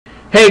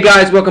Hey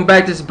guys, welcome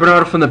back. This is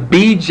Bernardo from the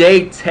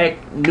BJ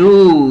Tech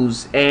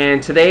News,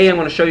 and today I'm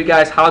going to show you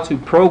guys how to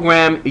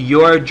program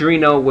your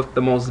Arduino with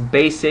the most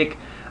basic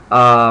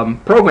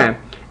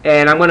program.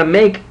 And I'm going to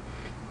make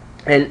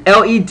an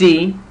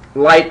LED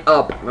light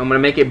up. I'm going to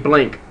make it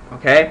blink.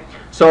 Okay,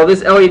 so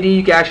this LED,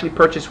 you can actually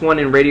purchase one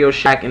in Radio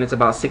Shack, and it's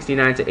about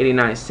 69 to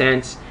 89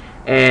 cents.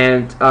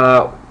 And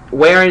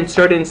where I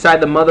insert it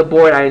inside the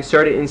motherboard, I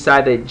insert it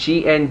inside the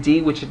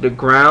GND, which is the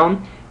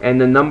ground, and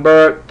the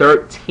number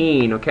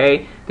 13.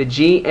 Okay, the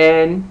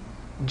GND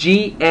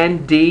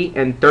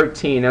and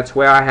 13, that's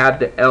where I have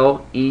the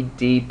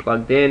LED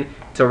plugged in.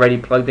 It's already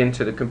plugged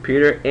into the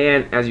computer,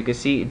 and as you can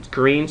see, it's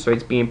green, so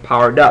it's being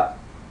powered up.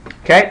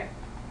 Okay,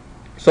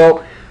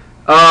 so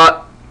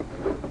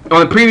on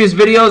the previous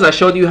videos, I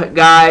showed you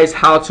guys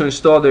how to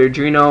install the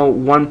Arduino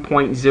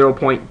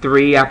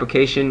 1.0.3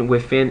 application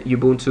within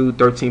Ubuntu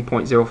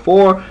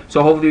 13.04.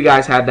 So hopefully you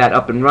guys have that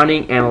up and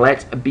running, and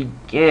let's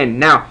begin.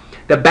 Now,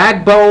 the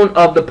backbone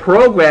of the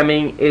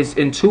programming is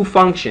in two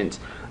functions,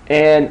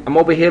 and I'm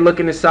over here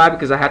looking aside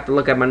because I have to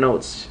look at my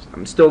notes.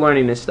 I'm still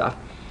learning this stuff.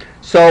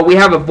 So we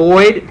have a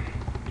void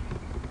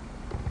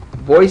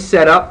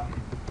setup,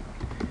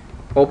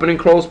 open and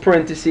close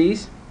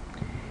parentheses,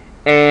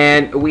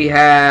 and we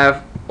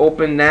have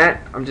open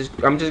that. I'm just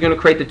gonna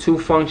create the two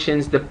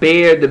functions, the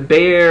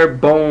bare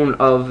bone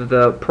of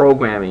the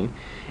programming,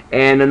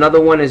 and another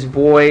one is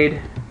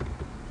void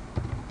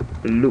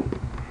loop.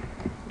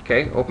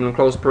 Okay, open and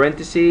close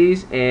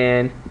parentheses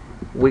and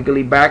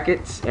wiggly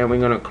brackets, and we're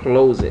going to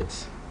close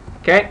it.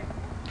 Okay,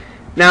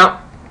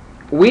 now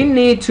we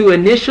need to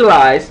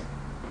initialize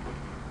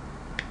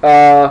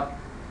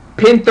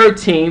pin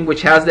 13,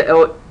 which has the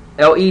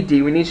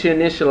LED. We need to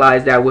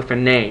initialize that with a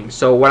name.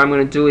 So what I'm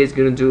going to do is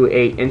going to do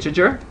a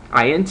integer,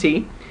 int,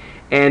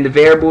 and the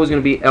variable is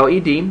going to be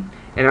LED,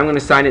 and I'm going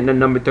to assign it the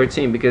number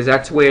 13 because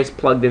that's where it's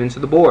plugged into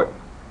the board.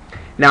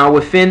 Now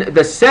within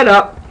the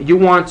setup, you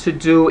want to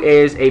do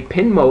is a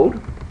pin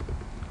mode.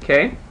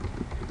 Okay,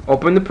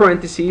 open the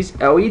parentheses,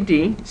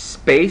 LED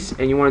space,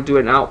 and you want to do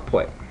an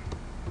output.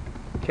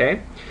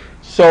 Okay,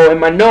 so in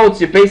my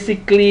notes, you're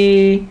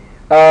basically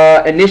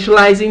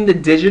initializing the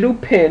digital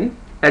pin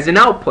as an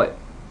output.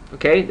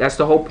 Okay, that's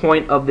the whole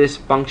point of this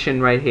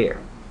function right here.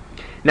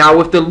 Now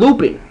with the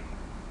looping,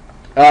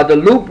 the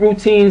loop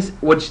routines,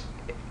 which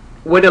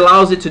what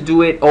allows it to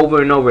do it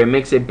over and over, it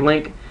makes it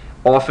blink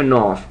off and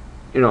off.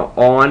 You know,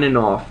 on and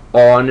off,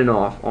 on and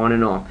off, on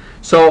and off.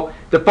 So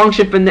the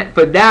function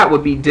for that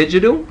would be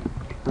digital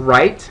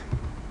write,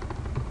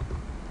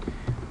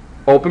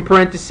 open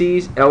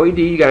parentheses, LED.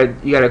 You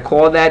gotta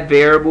call that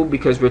variable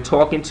because we're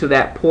talking to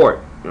that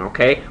port.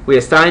 Okay, we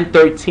assign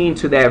 13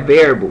 to that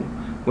variable.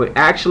 We're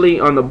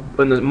actually on the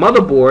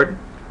motherboard,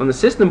 on the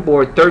system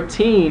board,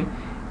 13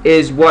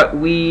 is what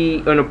we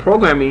in the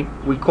programming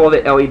we call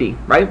it LED,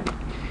 right?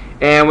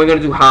 And we're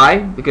gonna do high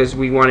because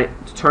we want it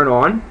to turn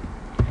on.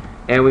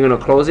 And we're going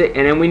to close it,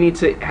 and then we need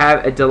to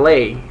have a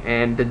delay,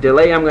 and the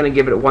delay I'm going to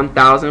give it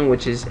 1000,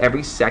 which is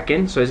every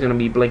second, so it's going to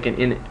be blinking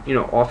in, you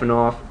know, off and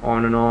off,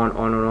 on and on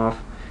and off,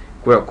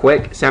 real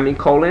quick,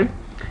 semicolon.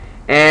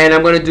 And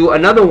I'm going to do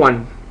another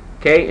one,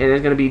 okay, and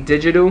it's going to be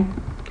digital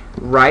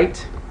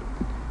write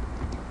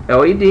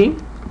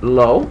LED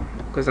low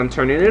because I'm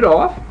turning it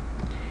off,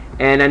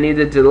 and I need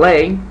the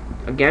delay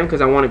again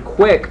because I want it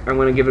quick. I'm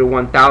going to give it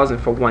 1000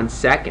 for 1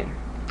 second,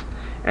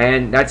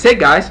 and that's it,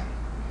 guys.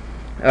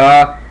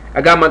 I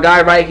got my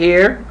guy right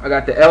here. I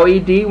got the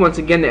LED. Once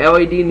again, the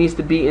LED needs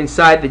to be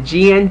inside the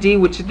GND,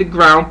 which is the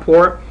ground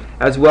port,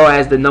 as well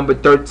as the number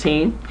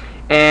 13.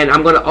 And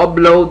I'm going to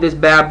upload this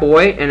bad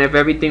boy, and if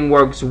everything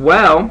works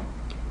well,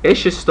 it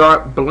should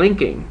start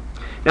blinking.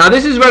 Now,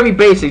 this is very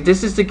basic.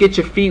 This is to get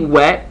your feet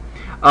wet.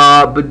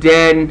 But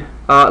then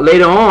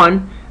later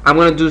on, I'm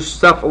going to do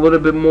stuff a little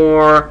bit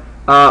more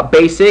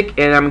basic,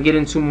 and I'm going to get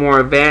into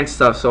more advanced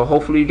stuff. So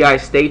hopefully you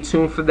guys stay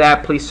tuned for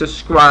that. Please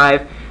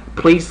subscribe.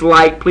 Please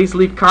like, please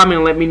leave a comment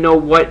and let me know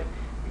what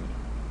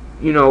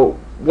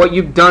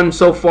you've done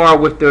so far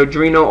with the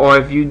Arduino, or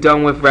if you've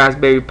done with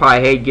Raspberry Pi.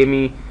 Hey, give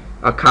me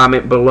a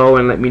comment below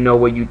and let me know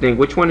what you think.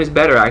 Which one is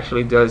better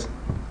actually? Is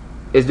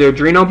the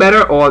Arduino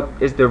better, or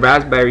is the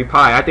Raspberry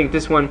Pi? I think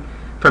this one,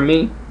 for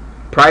me,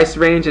 price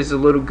range is a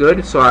little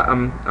good, so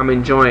I'm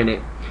enjoying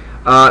it.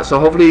 So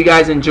hopefully you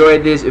guys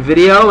enjoyed this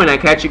video, and I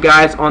catch you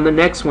guys on the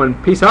next one.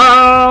 Peace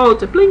out.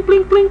 Blink,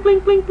 blink, blink,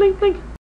 blink, blink, blink, blink.